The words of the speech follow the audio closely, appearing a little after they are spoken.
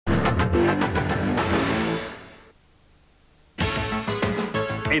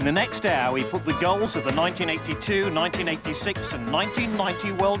In the next hour, we put the goals of the 1982, 1986 and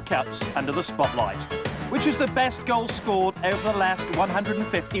 1990 World Cups under the spotlight, which is the best goal scored over the last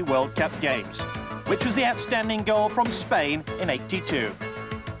 150 World Cup games, which was the outstanding goal from Spain in '82.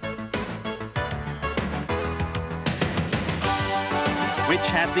 Which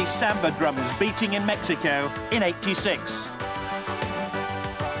had the samba drums beating in Mexico in '86.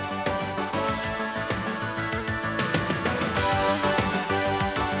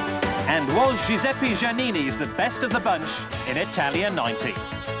 And was Giuseppe Giannini's the best of the bunch in Italia '90.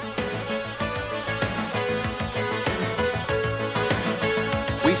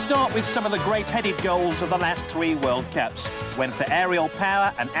 We start with some of the great headed goals of the last 3 World Cups, when for aerial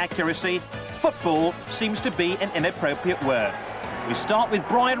power and accuracy, football seems to be an inappropriate word. We start with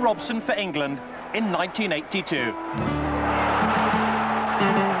Brian Robson for England in 1982.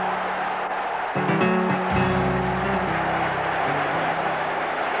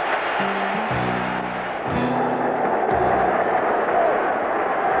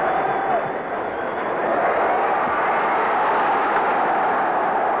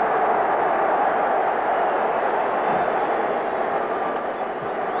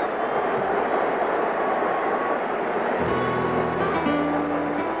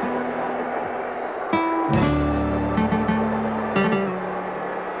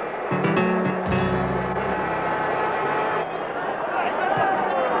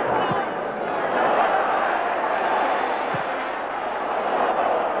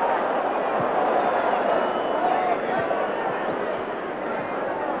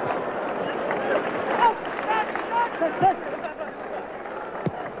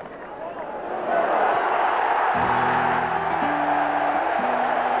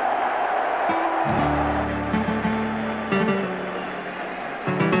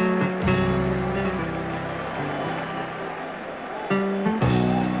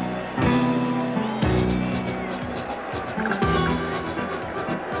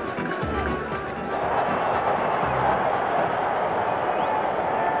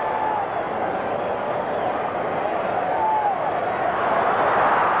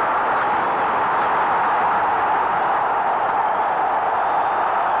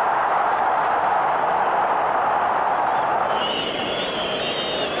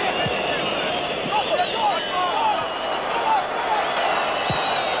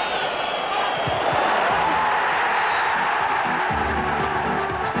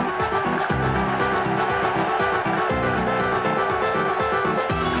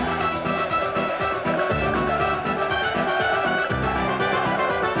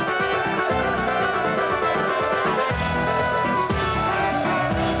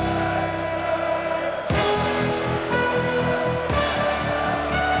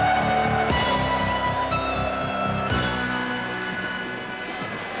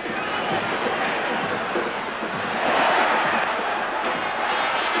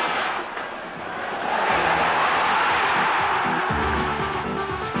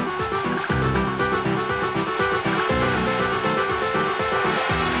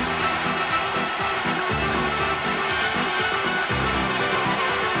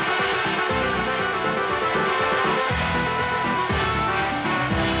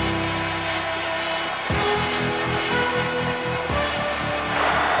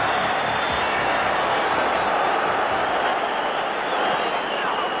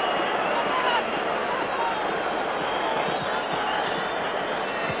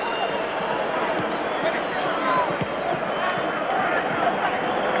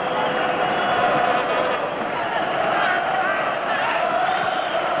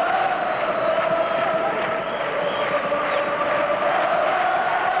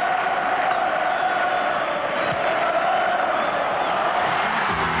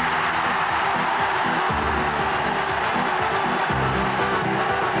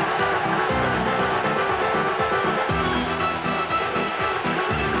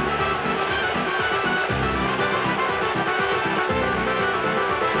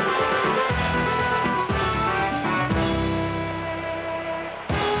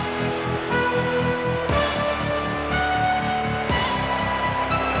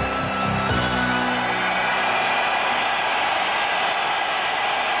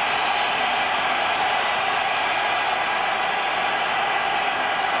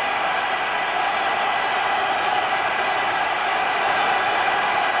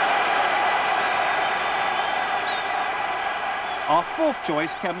 Our fourth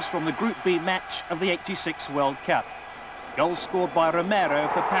choice comes from the Group B match of the '86 World Cup. Goal scored by Romero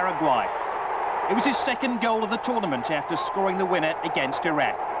for Paraguay. It was his second goal of the tournament after scoring the winner against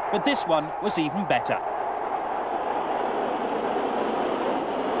Iraq, but this one was even better.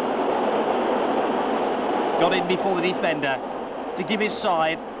 Got in before the defender to give his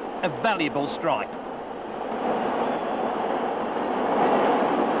side a valuable strike.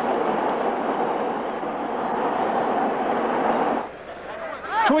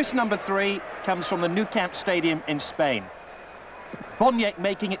 Choice number 3 comes from the Nou Camp Stadium in Spain. Boniek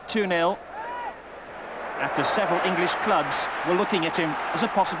making it 2-0 after several English clubs were looking at him as a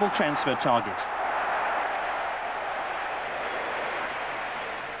possible transfer target.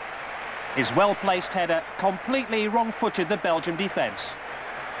 His well-placed header completely wrong-footed the Belgian defence.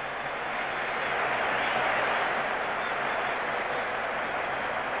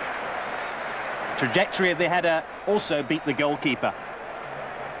 The trajectory of the header also beat the goalkeeper.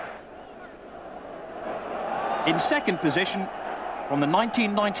 In second position, from the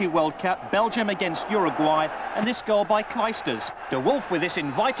 1990 World Cup, Belgium against Uruguay, and this goal by Clijsters. De Wolf with this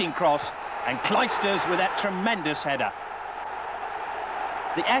inviting cross, and Clijsters with that tremendous header.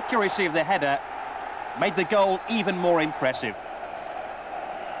 The accuracy of the header made the goal even more impressive.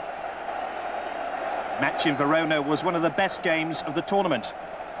 Match in Verona was one of the best games of the tournament.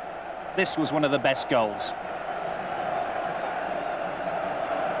 This was one of the best goals.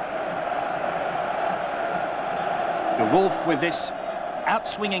 De Wolf with this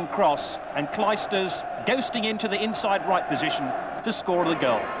out-swinging cross, and Clijsters ghosting into the inside right position to score the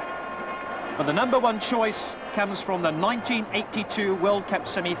goal. But the number 1 choice comes from the 1982 World Cup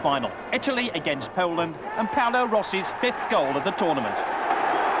semi-final. Italy against Poland, and Paolo Rossi's 5th goal of the tournament.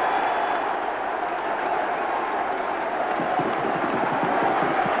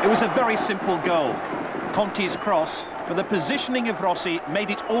 It was a very simple goal. Conti's cross, but the positioning of Rossi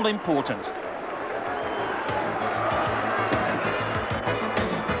made it all important.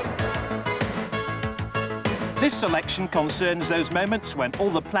 This selection concerns those moments when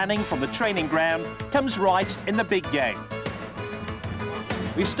all the planning from the training ground comes right in the big game.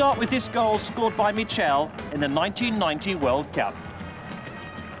 We start with this goal scored by Michel in the 1990 World Cup.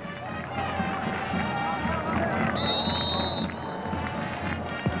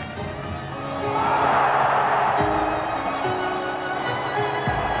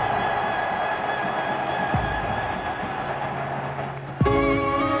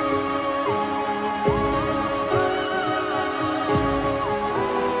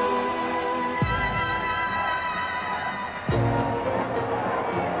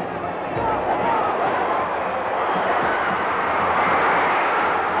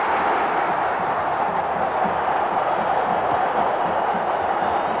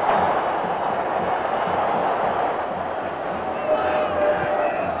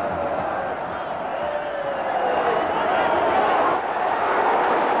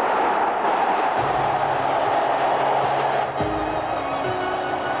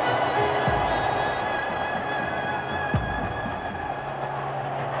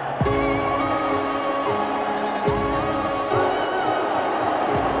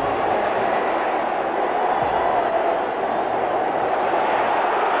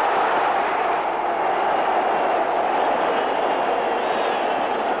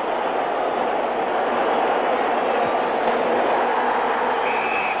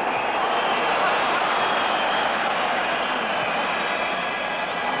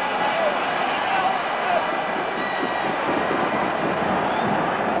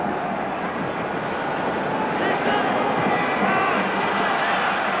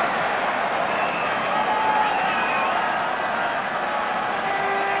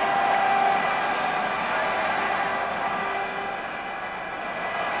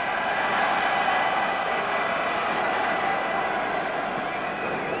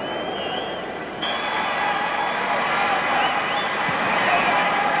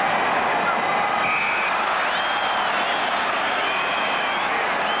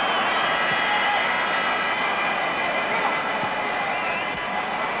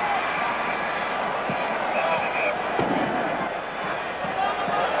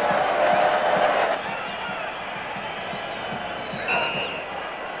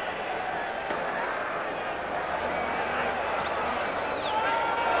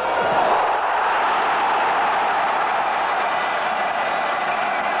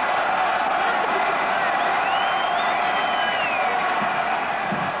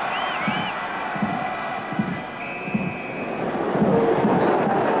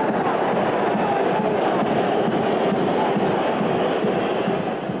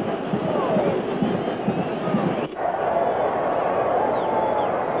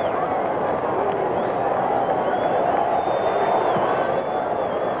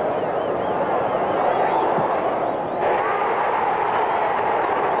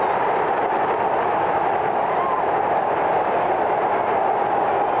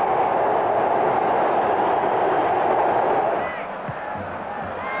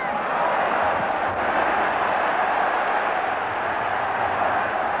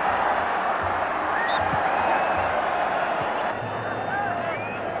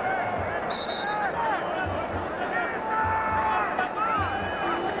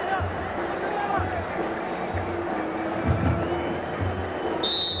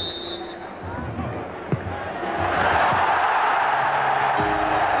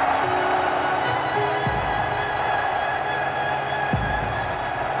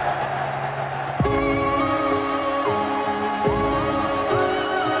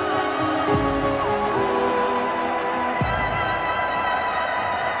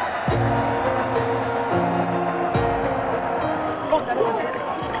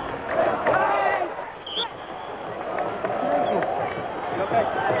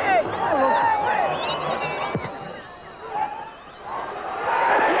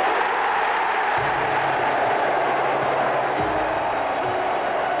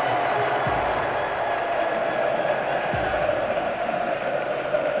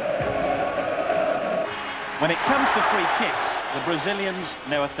 When it comes to free kicks, the Brazilians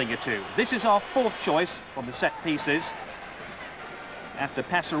know a thing or two. This is our fourth choice from the set pieces. After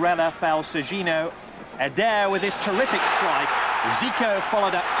Passarella fouls Serginho, Eder with his terrific strike. Zico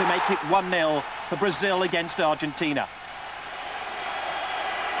followed up to make it 1-0 for Brazil against Argentina.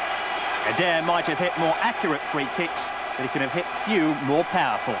 Eder might have hit more accurate free kicks, but he could have hit few more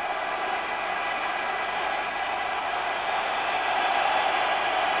powerful.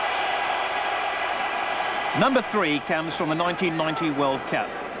 Number 3 comes from the 1990 World Cup.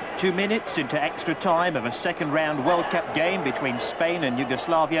 2 minutes into extra time of a second-round World Cup game between Spain and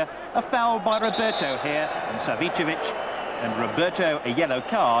Yugoslavia, a foul by Roberto here and Savicevic, and Roberto a yellow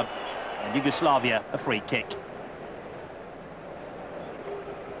card, and Yugoslavia a free kick.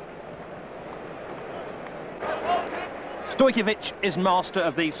 Stojkovic is master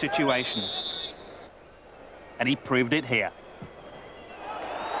of these situations, and he proved it here.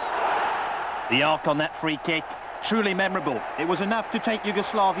 The arc on that free kick, truly memorable. It was enough to take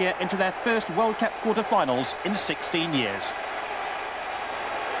Yugoslavia into their first World Cup quarter-finals in 16 years.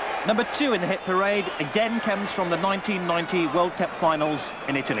 Number 2 in the hit parade again comes from the 1990 World Cup finals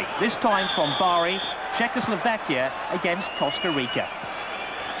in Italy. This time from Bari, Czechoslovakia against Costa Rica.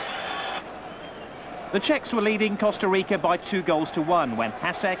 The Czechs were leading Costa Rica by 2-1 when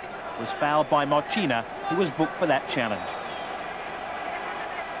Hasek was fouled by Marchina, who was booked for that challenge.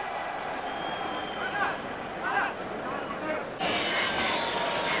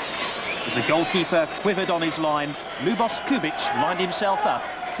 As the goalkeeper quivered on his line, Lubos Kubic lined himself up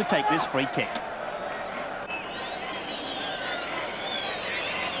to take this free kick.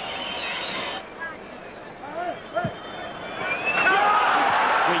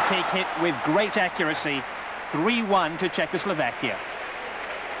 Free kick hit with great accuracy, 3-1 to Czechoslovakia.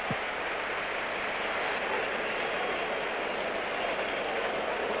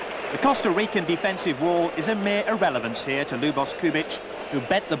 The Costa Rican defensive wall is a mere irrelevance here to Lubos Kubic, who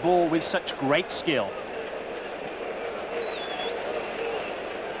bent the ball with such great skill.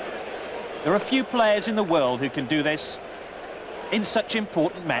 There are few players in the world who can do this in such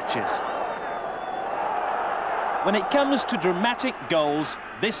important matches. When it comes to dramatic goals,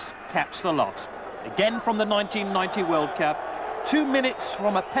 this caps the lot. Again from the 1990 World Cup, 2 minutes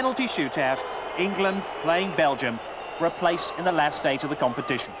from a penalty shootout, England playing Belgium for a place in the last 8 of the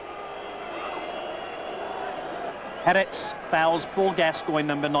competition. Herets fouls Paul Gascoigne,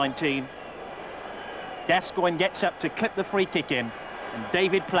 number 19. Gascoigne gets up to clip the free kick in, and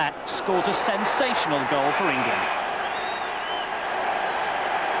David Platt scores a sensational goal for England.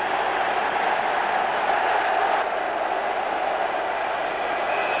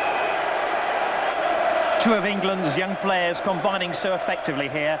 Two of England's young players combining so effectively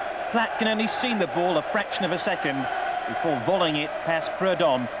here. Platt can only see the ball a fraction of a second before volleying it past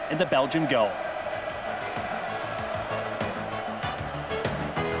Prudhomme in the Belgian goal.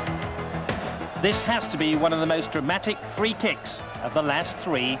 This has to be one of the most dramatic free kicks of the last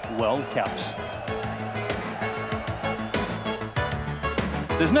 3 World Cups.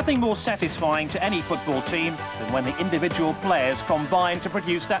 There's nothing more satisfying to any football team than when the individual players combine to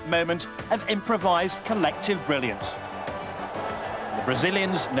produce that moment of improvised collective brilliance. The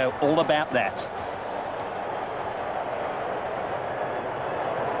Brazilians know all about that.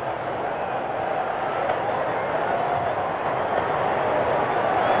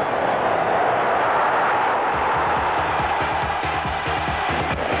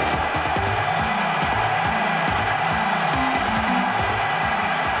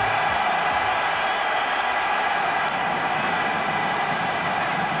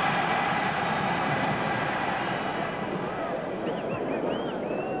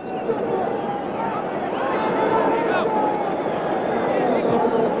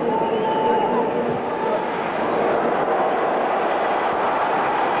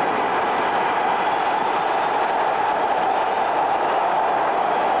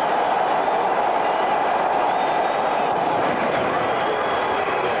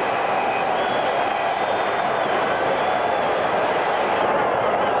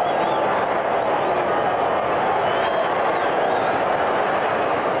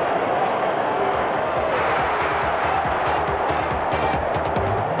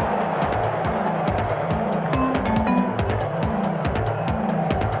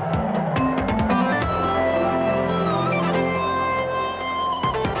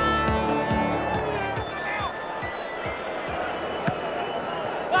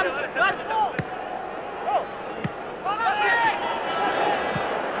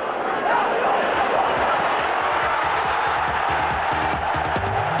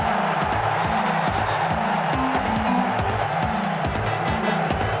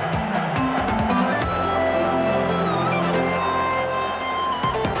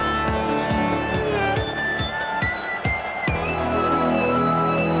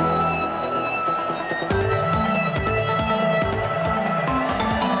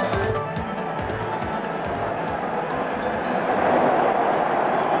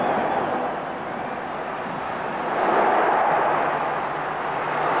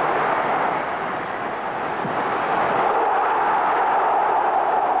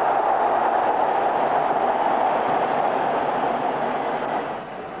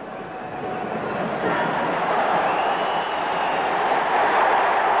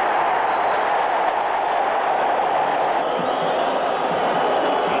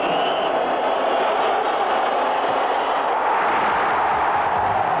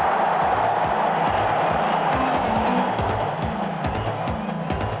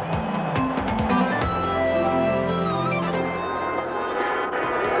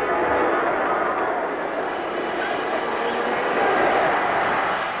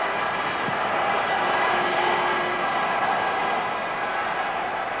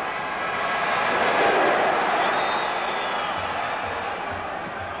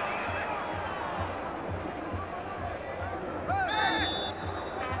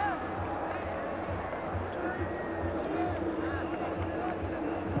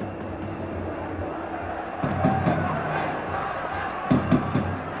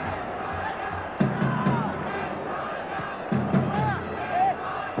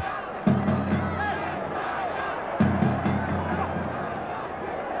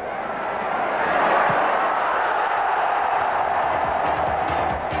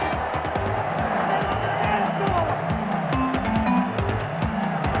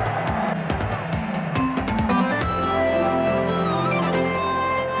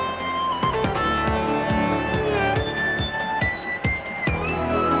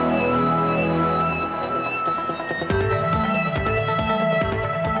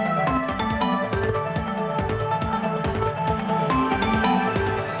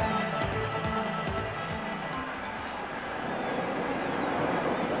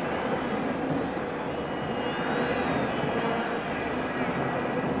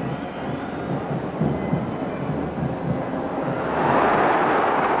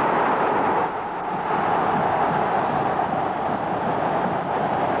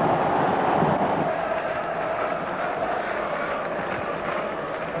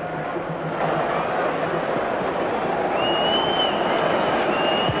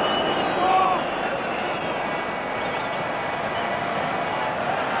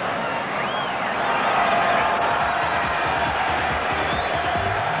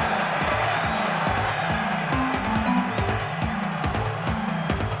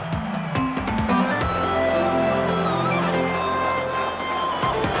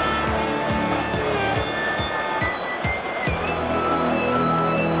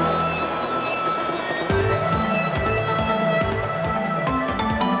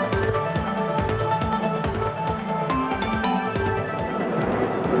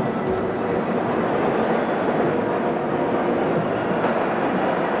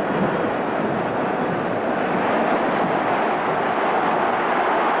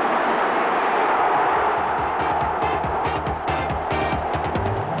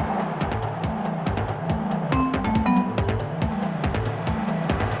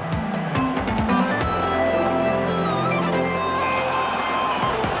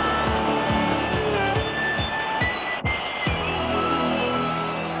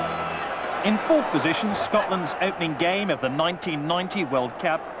 In fourth position, Scotland's opening game of the 1990 World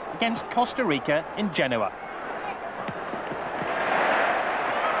Cup against Costa Rica in Genoa.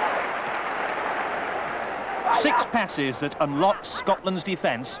 Six passes that unlocked Scotland's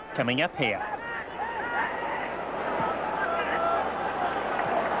defence coming up here.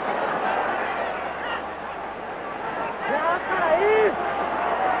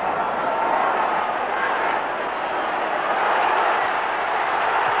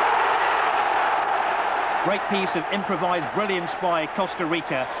 Great piece of improvised brilliance by Costa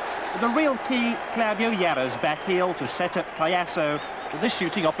Rica. With the real key, Claudio Yarra's back heel to set up Cayasso with a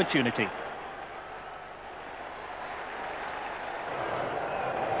shooting opportunity.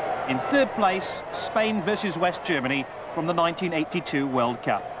 In third place, Spain versus West Germany from the 1982 World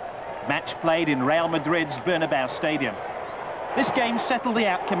Cup. Match played in Real Madrid's Bernabeu Stadium. This game settled the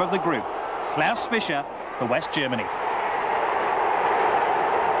outcome of the group. Klaus Fischer for West Germany.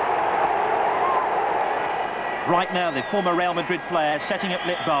 Right now, the former Real Madrid player setting up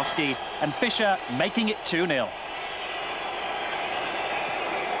Litbarski, and Fischer making it 2-0.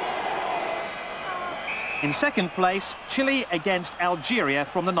 In second place, Chile against Algeria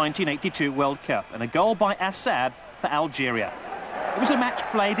from the 1982 World Cup, and a goal by Assad for Algeria. It was a match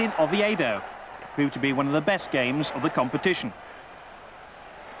played in Oviedo. It proved to be one of the best games of the competition.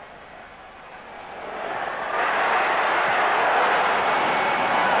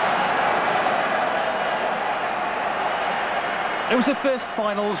 It was the first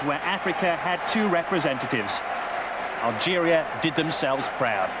finals where Africa had two representatives. Algeria did themselves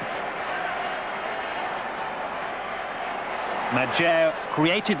proud. Majau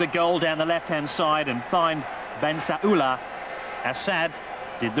created the goal down the left-hand side and found Ben Saoula. Assad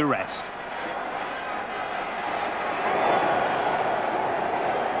did the rest.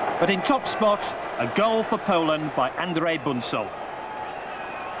 But in top spot, a goal for Poland by Andrzej Bunsol.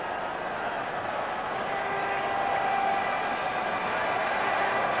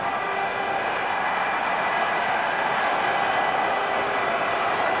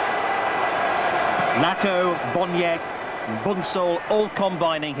 Lato, Boniek, and Bunsol all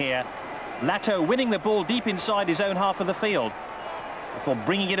combining here. Lato winning the ball deep inside his own half of the field before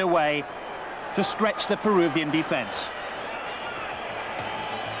bringing it away to stretch the Peruvian defence.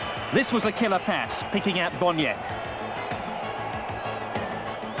 This was a killer pass, picking out Boniek.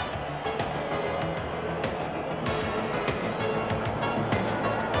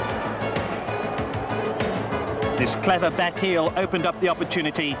 This clever back heel opened up the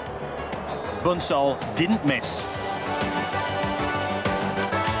opportunity. Bunsol didn't miss.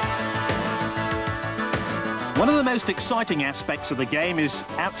 One of the most exciting aspects of the game is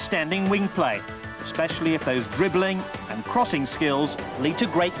outstanding wing play, especially if those dribbling and crossing skills lead to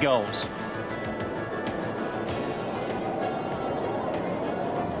great goals.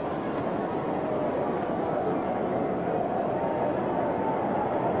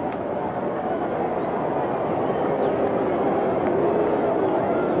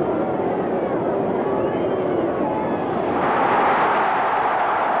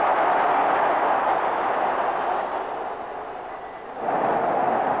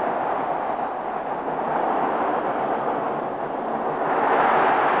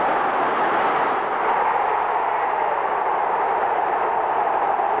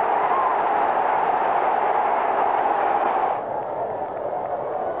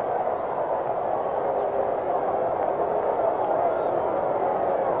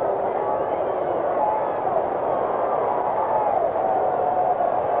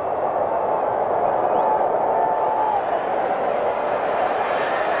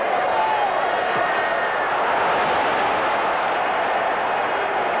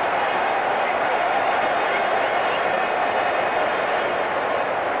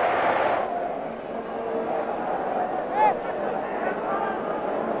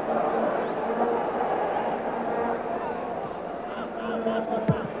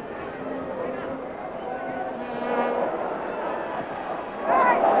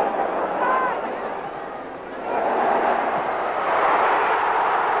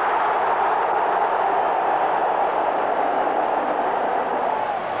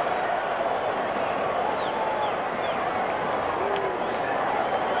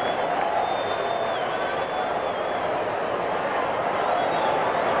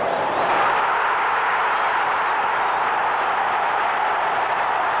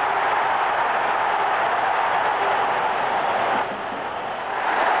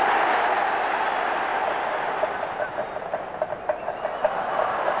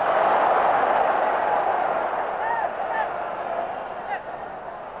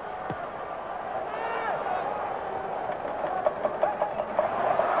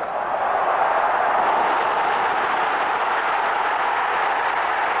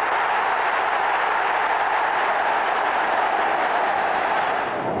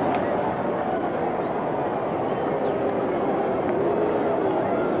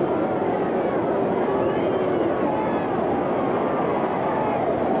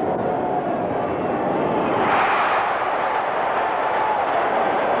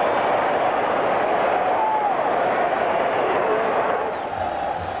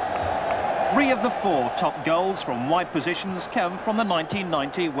 3 of the 4 top goals from wide positions come from the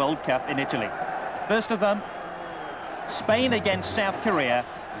 1990 World Cup in Italy. First of them, Spain against South Korea,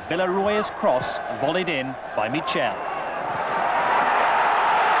 Villarroya's cross volleyed in by Michel.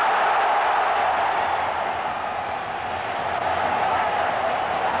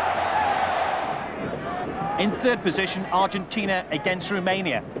 In third position, Argentina against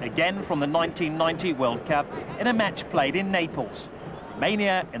Romania, again from the 1990 World Cup, in a match played in Naples.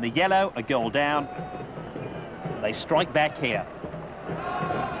 Romania in the yellow, a goal down. They strike back here.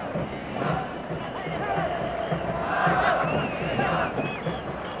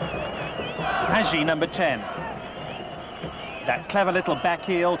 Hagi, number 10. That clever little back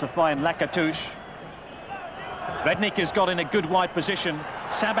heel to find Lacatouche. Redknapp has got in a good wide position.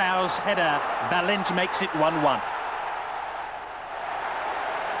 Sabau's header, Balint makes it 1-1.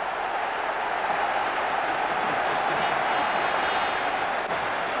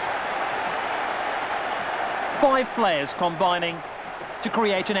 Five players combining to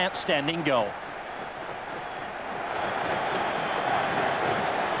create an outstanding goal.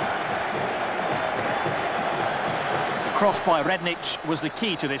 Cross by Redknapp was the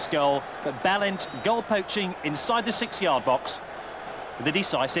key to this goal, but Balint goal poaching inside the 6-yard box with a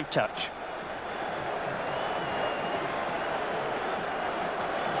decisive touch.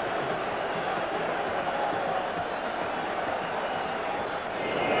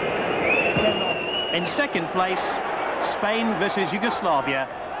 In second place, Spain versus Yugoslavia,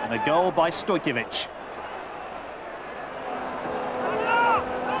 and a goal by Stojkovic.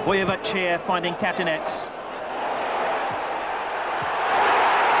 Vujovic here finding Katinets.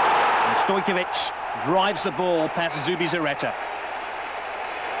 And Stojkovic drives the ball past Zubizarreta.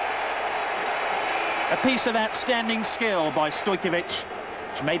 A piece of outstanding skill by Stojkovic,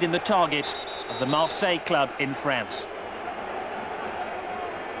 which made him the target of the Marseille club in France.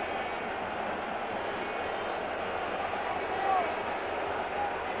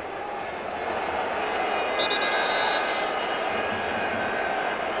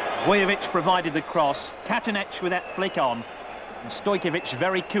 Vujovic provided the cross, Katinec with that flick on, and Stojkovic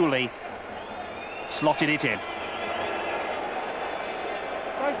very coolly slotted it in.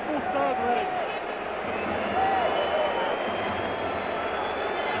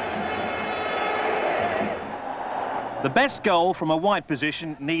 The best goal from a wide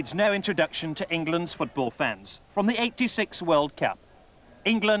position needs no introduction to England's football fans. From the '86 World Cup,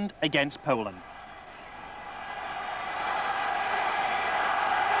 England against Poland.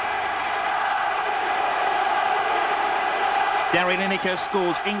 Gary Lineker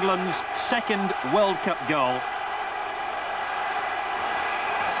scores England's second World Cup goal.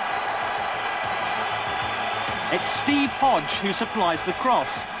 It's Steve Hodge who supplies the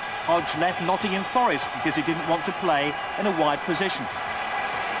cross. Hodge left Nottingham Forest because he didn't want to play in a wide position.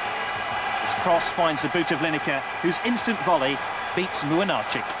 This cross finds the boot of Lineker, whose instant volley beats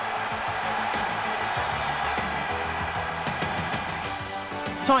Muanarchik.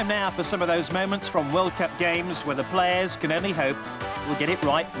 Time now for some of those moments from World Cup games where the players can only hope we'll get it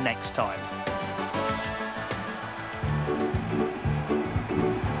right next time.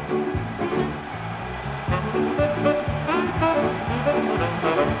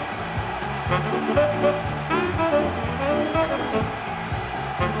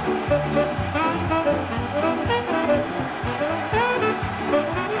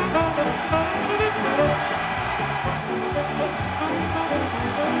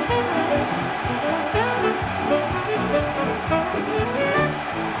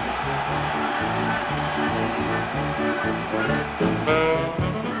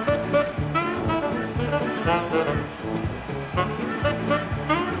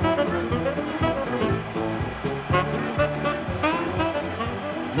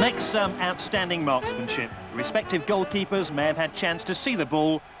 Next, some outstanding marksmanship. Respective goalkeepers may have had chance to see the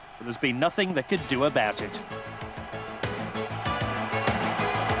ball, but there's been nothing they could do about it.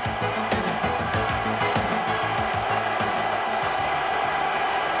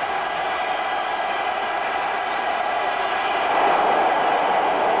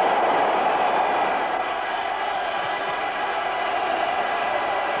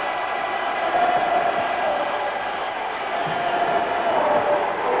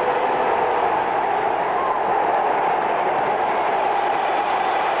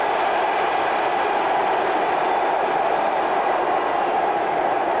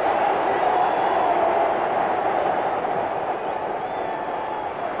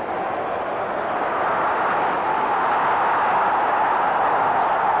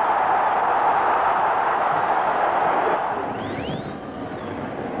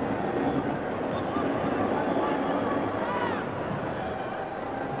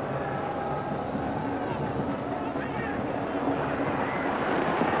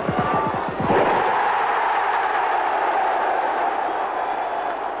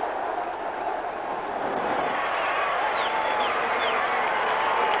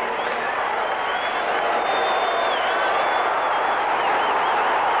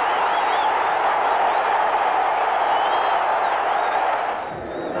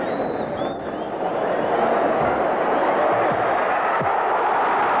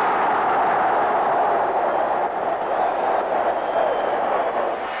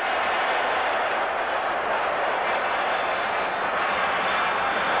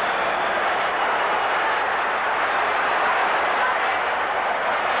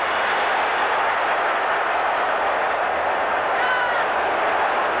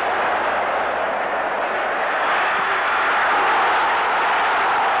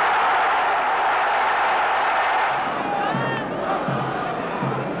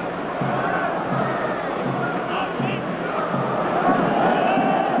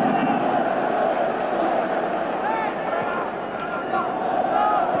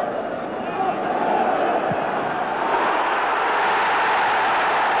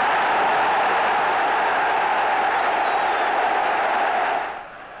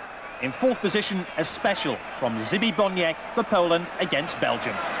 In fourth position, a special from Zbigniew Boniek for Poland against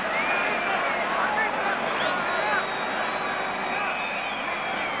Belgium.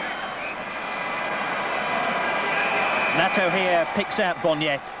 Nato here picks out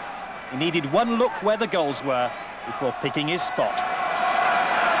Boniek. He needed one look where the goals were before picking his spot.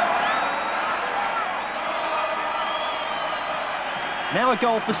 Now a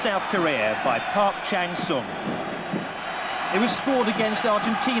goal for South Korea by Park Chang-sung. It was scored against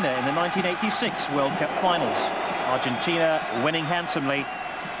Argentina in the 1986 World Cup finals. Argentina winning handsomely.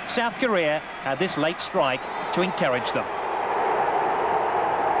 South Korea had this late strike to encourage them.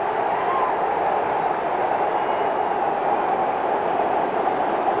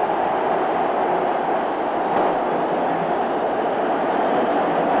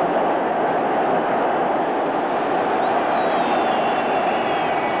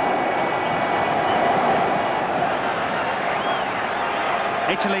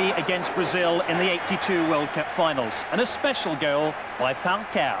 Italy against Brazil in the '82 World Cup finals, and a special goal by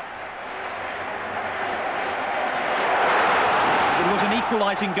Falcao. It was an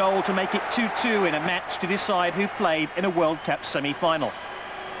equalising goal to make it 2-2 in a match to decide who played in a World Cup semi-final.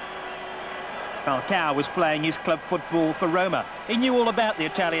 Falcao was playing his club football for Roma. He knew all about the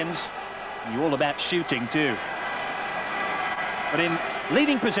Italians, he knew all about shooting too. But in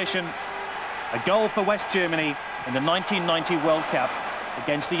leading position, a goal for West Germany in the 1990 World Cup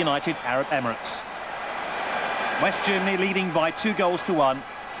against the United Arab Emirates. West Germany leading by 2-1.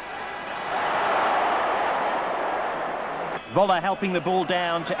 Voller helping the ball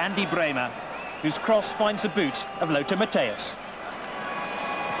down to Andy Bremer, whose cross finds the boot of Lothar Matthäus.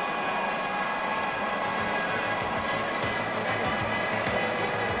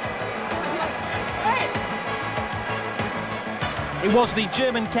 It was the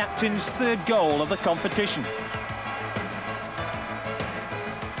German captain's third goal of the competition.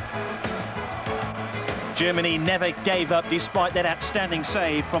 Germany never gave up despite that outstanding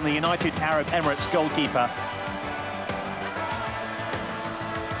save from the United Arab Emirates goalkeeper.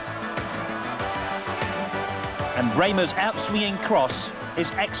 And Bremer's out-swinging cross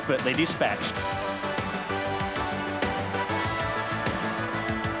is expertly dispatched.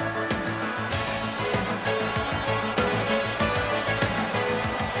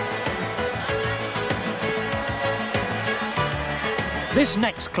 This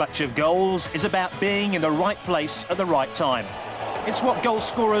next clutch of goals is about being in the right place at the right time. It's what goal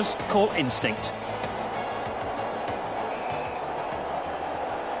scorers call instinct.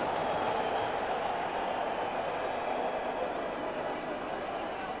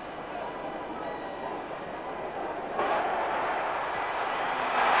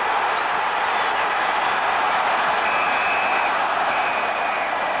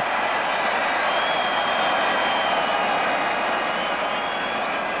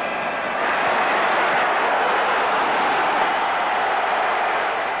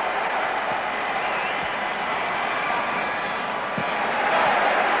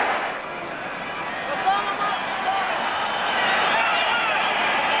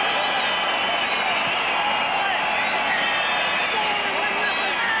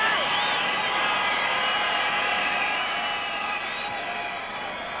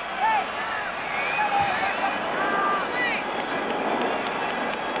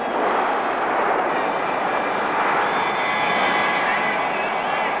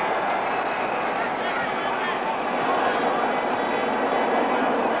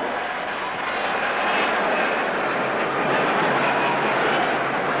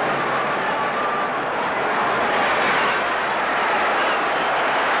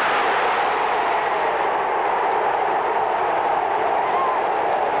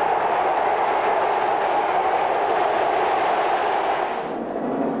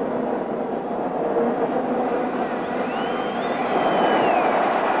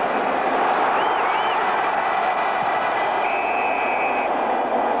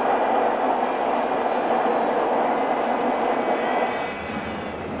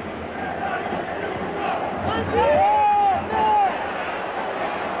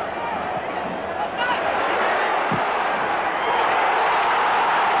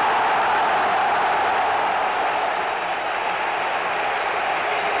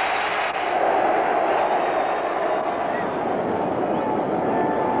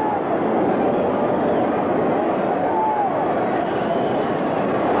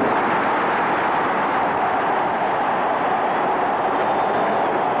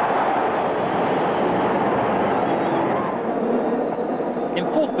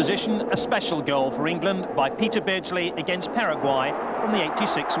 Position, a special goal for England by Peter Beardsley against Paraguay from the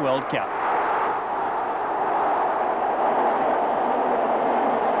 '86 World Cup.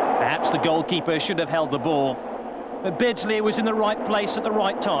 Perhaps the goalkeeper should have held the ball, but Beardsley was in the right place at the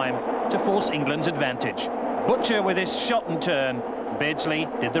right time to force England's advantage. Butcher with his shot and turn, Beardsley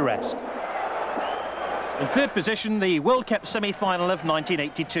did the rest. In third position, the World Cup semi-final of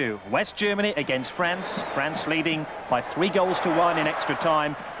 1982. West Germany against France. France leading by 3-1 in extra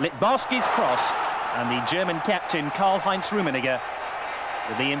time. Littbarski's cross, and the German captain Karl-Heinz Rummenigge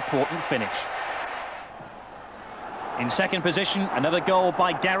with the important finish. In second position, another goal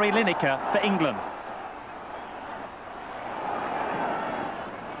by Gary Lineker for England.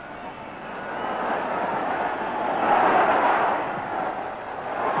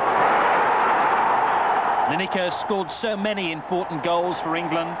 Lineker scored so many important goals for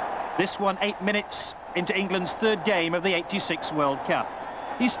England. This one 8 minutes into England's third game of the '86 World Cup.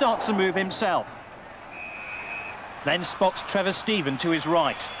 He starts the move himself. Then spots Trevor Steven to his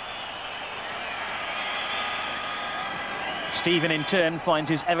right. Steven in turn finds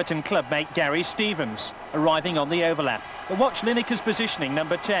his Everton clubmate Gary Stevens arriving on the overlap. But watch Lineker's positioning,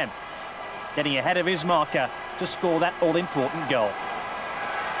 number 10, getting ahead of his marker to score that all-important goal.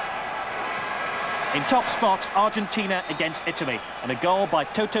 In top spot, Argentina against Italy, and a goal by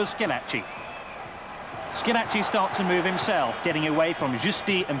Toto Schillaci. Schillaci starts a move himself, getting away from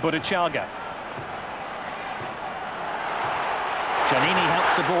Giusti and Budichaga. Giannini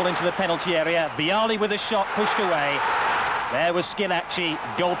helps the ball into the penalty area. Vialli with a shot pushed away. There was Schillaci,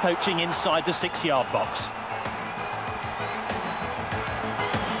 goal poaching inside the 6-yard box.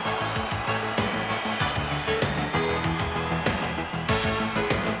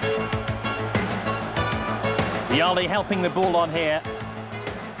 Vialli helping the ball on here.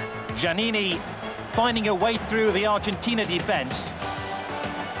 Giannini finding a way through the Argentina defence.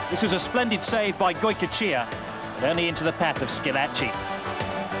 This was a splendid save by Goycochea, but only into the path of Schillaci.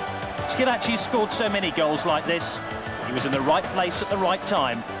 Schillaci scored so many goals like this. He was in the right place at the right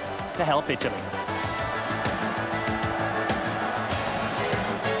time to help Italy.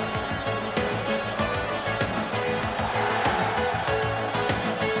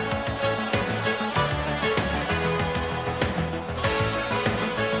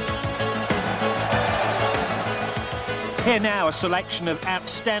 Here now, a selection of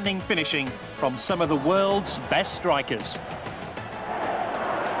outstanding finishing from some of the world's best strikers.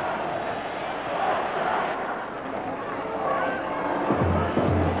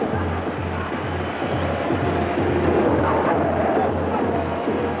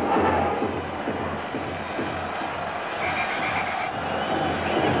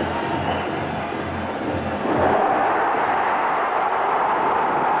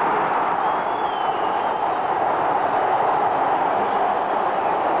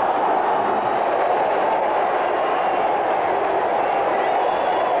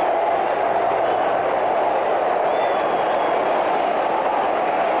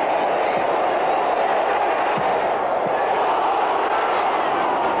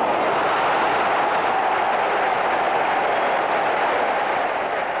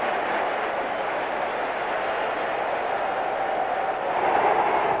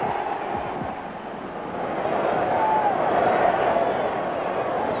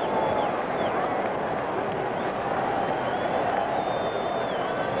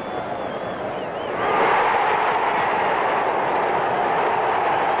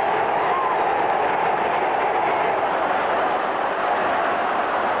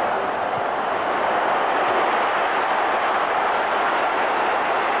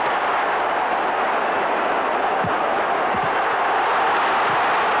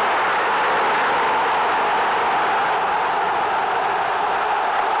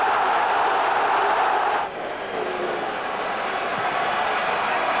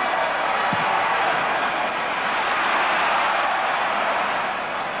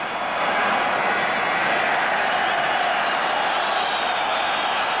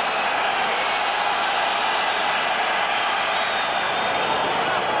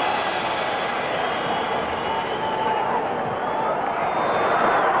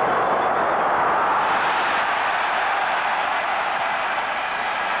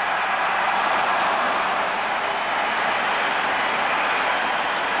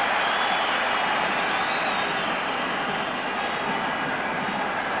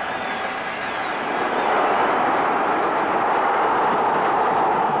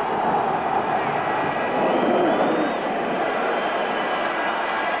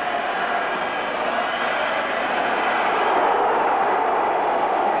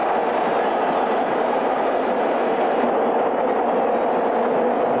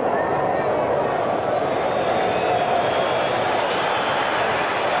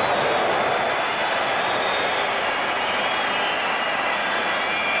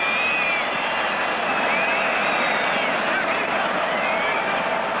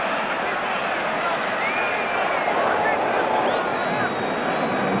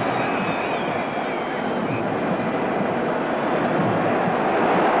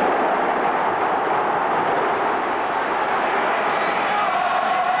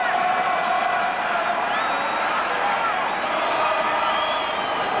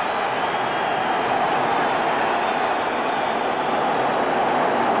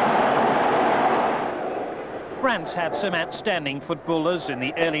 France had some outstanding footballers in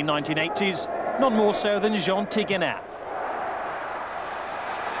the early 1980s, none more so than Jean Tigana.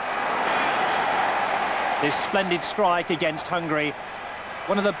 This splendid strike against Hungary,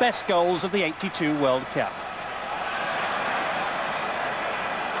 one of the best goals of the '82 World Cup.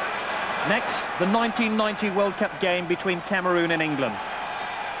 Next, the 1990 World Cup game between Cameroon and England.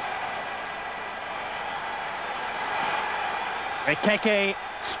 Ekeke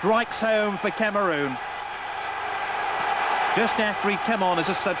strikes home for Cameroon just after he'd come on as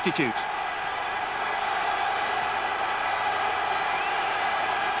a substitute.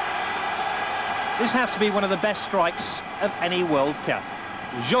 This has to be one of the best strikes of any World Cup.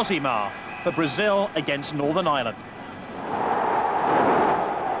 Josimar for Brazil against Northern Ireland.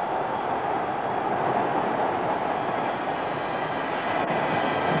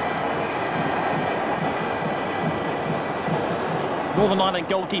 Northern Ireland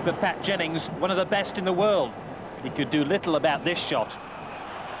goalkeeper Pat Jennings, one of the best in the world. He could do little about this shot.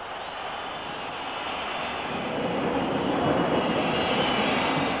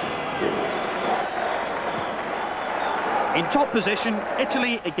 In top position,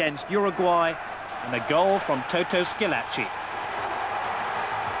 Italy against Uruguay, and a goal from Toto Schillaci.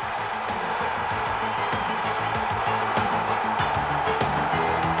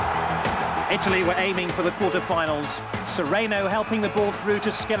 Italy were aiming for the quarter-finals. Sereno helping the ball through to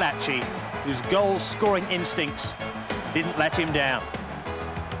Schillaci, whose goal-scoring instincts didn't let him down.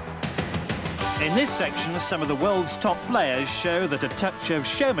 In this section, some of the world's top players show that a touch of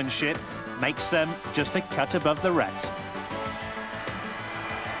showmanship makes them just a cut above the rest.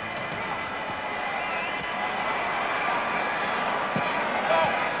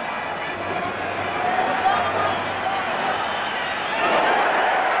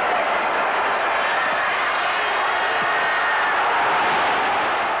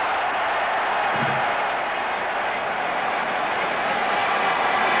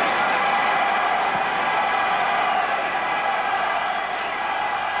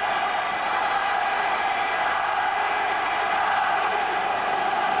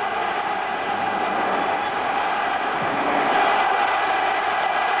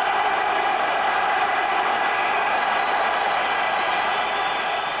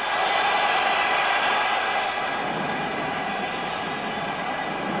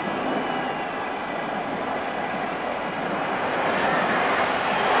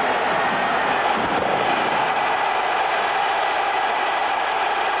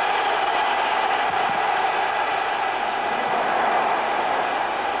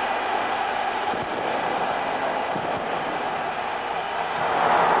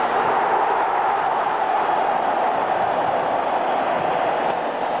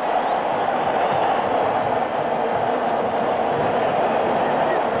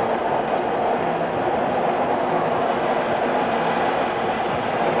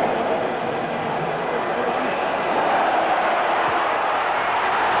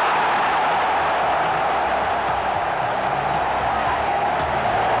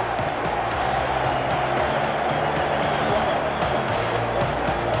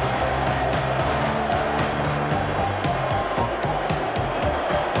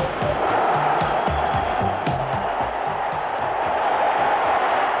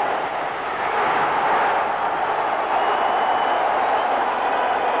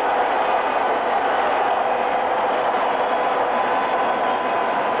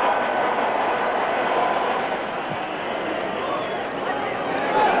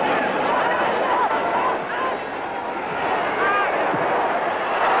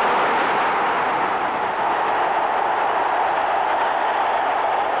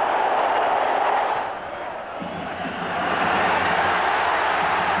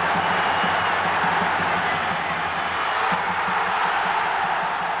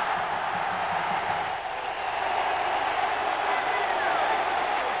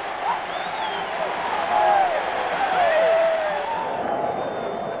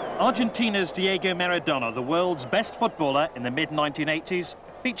 Argentina's Diego Maradona, the world's best footballer in the mid-1980s,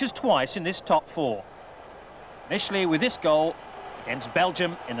 features twice in this top four. Initially with this goal against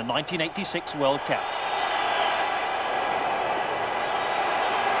Belgium in the 1986 World Cup.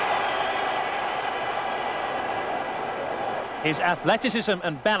 His athleticism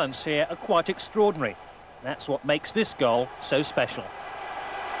and balance here are quite extraordinary. That's what makes this goal so special.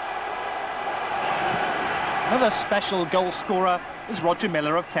 Another special goal scorer is Roger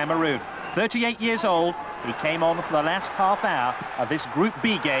Milla of Cameroon. 38 years old, he came on for the last half hour of this Group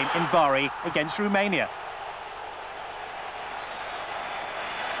B game in Bari against Romania.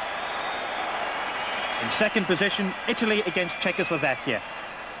 In second position, Italy against Czechoslovakia.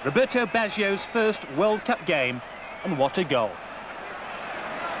 Roberto Baggio's first World Cup game, and what a goal.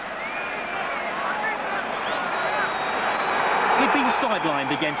 He'd been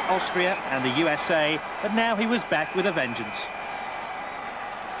sidelined against Austria and the USA, but now he was back with a vengeance.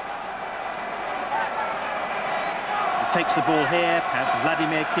 He takes the ball here, past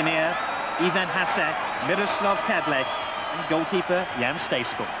Vladimir Kinnear, Ivan Hasak, Miroslav Kadlec, and goalkeeper Jan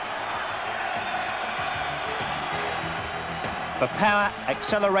Stejskal. For power,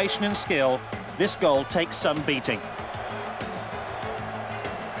 acceleration and skill, this goal takes some beating.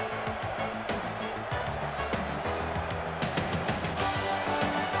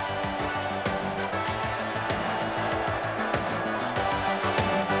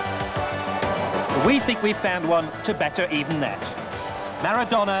 We think we found one to better even that.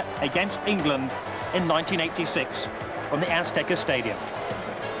 Maradona against England in 1986 from the Azteca Stadium.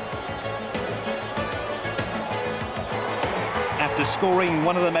 After scoring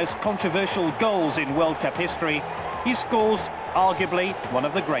one of the most controversial goals in World Cup history, he scores arguably one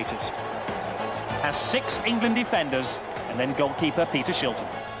of the greatest. Has 6 England defenders and then goalkeeper Peter Shilton.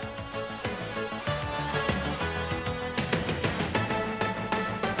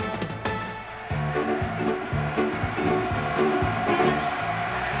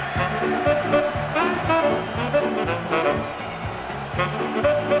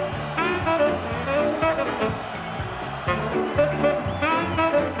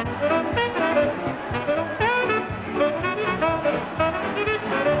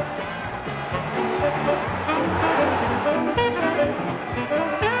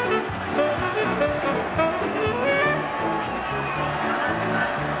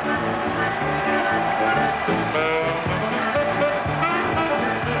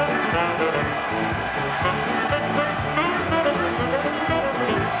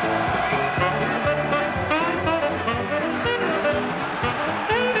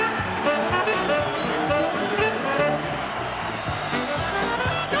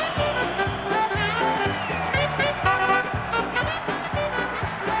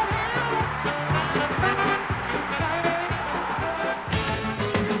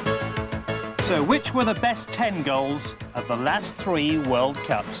 So which were the best 10 goals of the last 3 World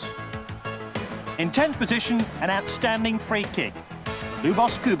Cups? In 10th position, an outstanding free kick.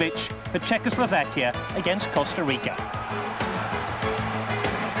 Lubos Kubic for Czechoslovakia against Costa Rica.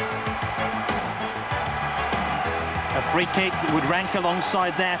 A free kick that would rank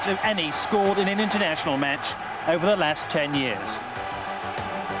alongside that of any scored in an international match over the last 10 years.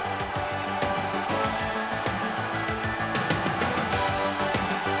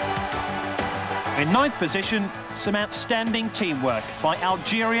 In 9th position, some outstanding teamwork by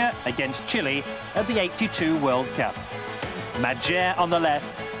Algeria against Chile at the '82 World Cup. Madjer on the left,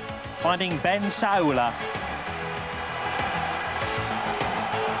 finding Ben Saoula.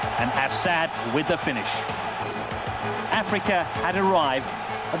 And Assad with the finish. Africa had arrived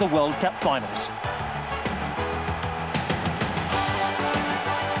at the World Cup finals.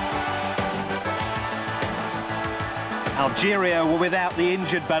 Algeria were without the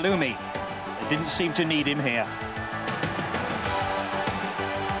injured Baloumi. Didn't seem to need him here.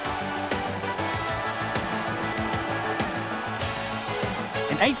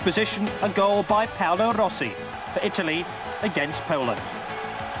 In 8th position, a goal by Paolo Rossi for Italy against Poland.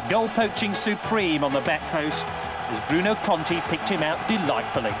 Goal poaching supreme on the back post as Bruno Conti picked him out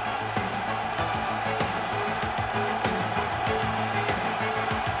delightfully.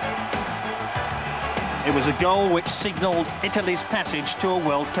 It was a goal which signalled Italy's passage to a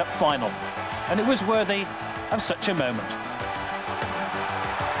World Cup final. And it was worthy of such a moment.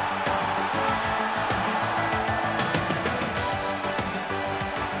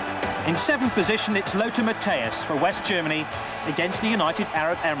 In 7th position, it's Lothar Matthäus for West Germany against the United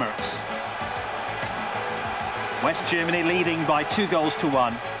Arab Emirates. West Germany leading by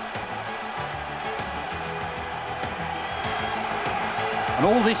 2-1. And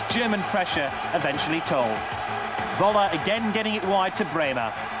all this German pressure eventually told. Voller again getting it wide to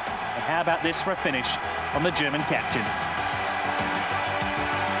Bremer. And how about this for a finish on the German captain?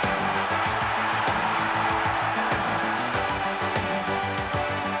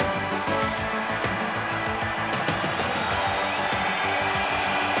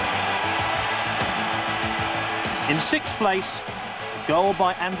 In 6th place, a goal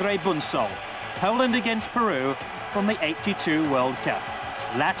by Andrei Bunsol. Poland against Peru from the '82 World Cup.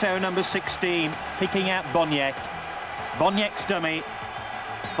 Lato number 16 picking out Boniek. Boniek's dummy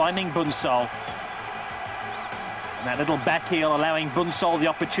finding Bunsol. And that little back heel allowing Bunsol the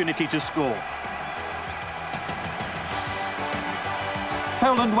opportunity to score.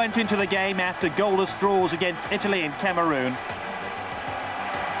 Poland went into the game after goalless draws against Italy and Cameroon.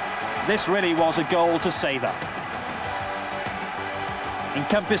 This really was a goal to savour.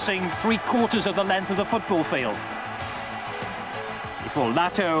 Encompassing 3/4 of the length of the football field. Before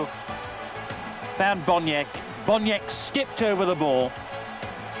Lato found Boniek. Boniek skipped over the ball.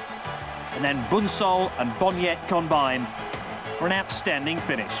 And then Bunsol and Boniek combined for an outstanding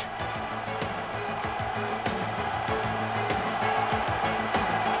finish.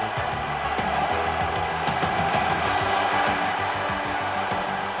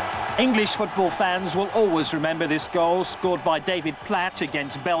 English football fans will always remember this goal scored by David Platt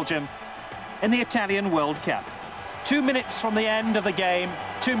against Belgium in the Italian World Cup. 2 minutes from the end of the game,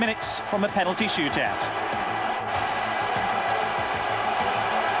 2 minutes from a penalty shootout.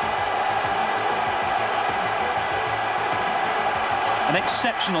 An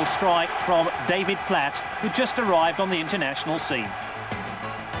exceptional strike from David Platt, who just arrived on the international scene.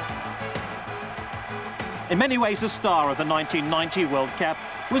 In many ways, the star of the 1990 World Cup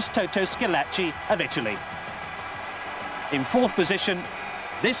was Toto Schillaci of Italy. In fourth position,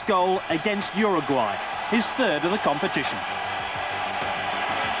 this goal against Uruguay, his third of the competition.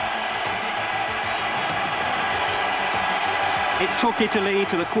 It took Italy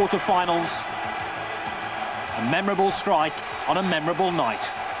to the quarter-finals. A memorable strike on a memorable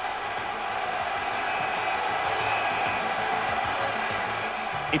night.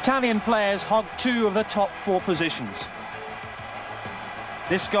 Italian players hogged 2 of the top 4 positions.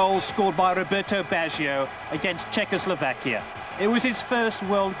 This goal scored by Roberto Baggio against Czechoslovakia. It was his first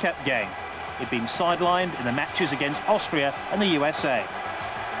World Cup game. He'd been sidelined in the matches against Austria and the USA.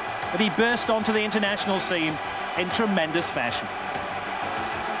 But he burst onto the international scene in tremendous fashion.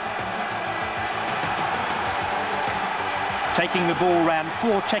 Taking the ball round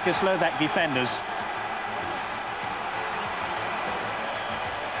 4 Czechoslovak defenders.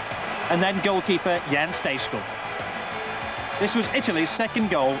 And then goalkeeper Jan Stejskal. This was Italy's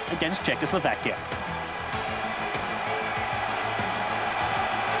second goal against Czechoslovakia.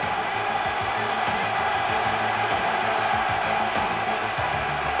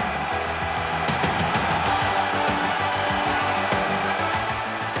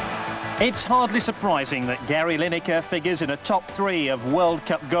 It's hardly surprising that Gary Lineker figures in a top 3 of World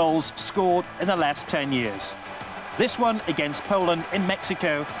Cup goals scored in the last 10 years. This one against Poland in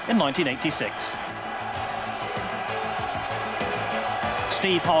Mexico in 1986.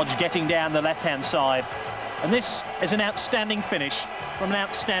 Steve Hodge getting down the left-hand side. And this is an outstanding finish from an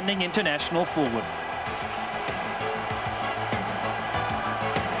outstanding international forward.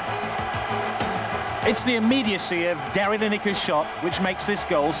 It's the immediacy of Gary Lineker's shot which makes this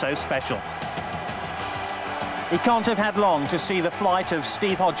goal so special. He can't have had long to see the flight of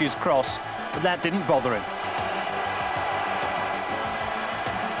Steve Hodge's cross, but that didn't bother him.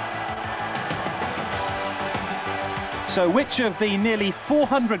 So which of the nearly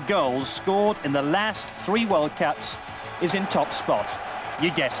 400 goals scored in the last 3 World Cups is in top spot? You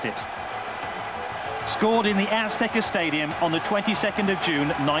guessed it. Scored in the Azteca Stadium on the 22nd of June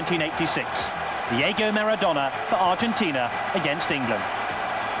 1986. Diego Maradona for Argentina against England.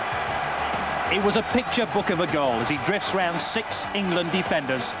 It was a picture book of a goal as he drifts round 6 England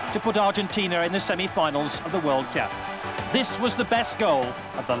defenders to put Argentina in the semi-finals of the World Cup. This was the best goal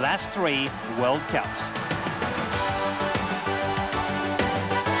of the last 3 World Cups.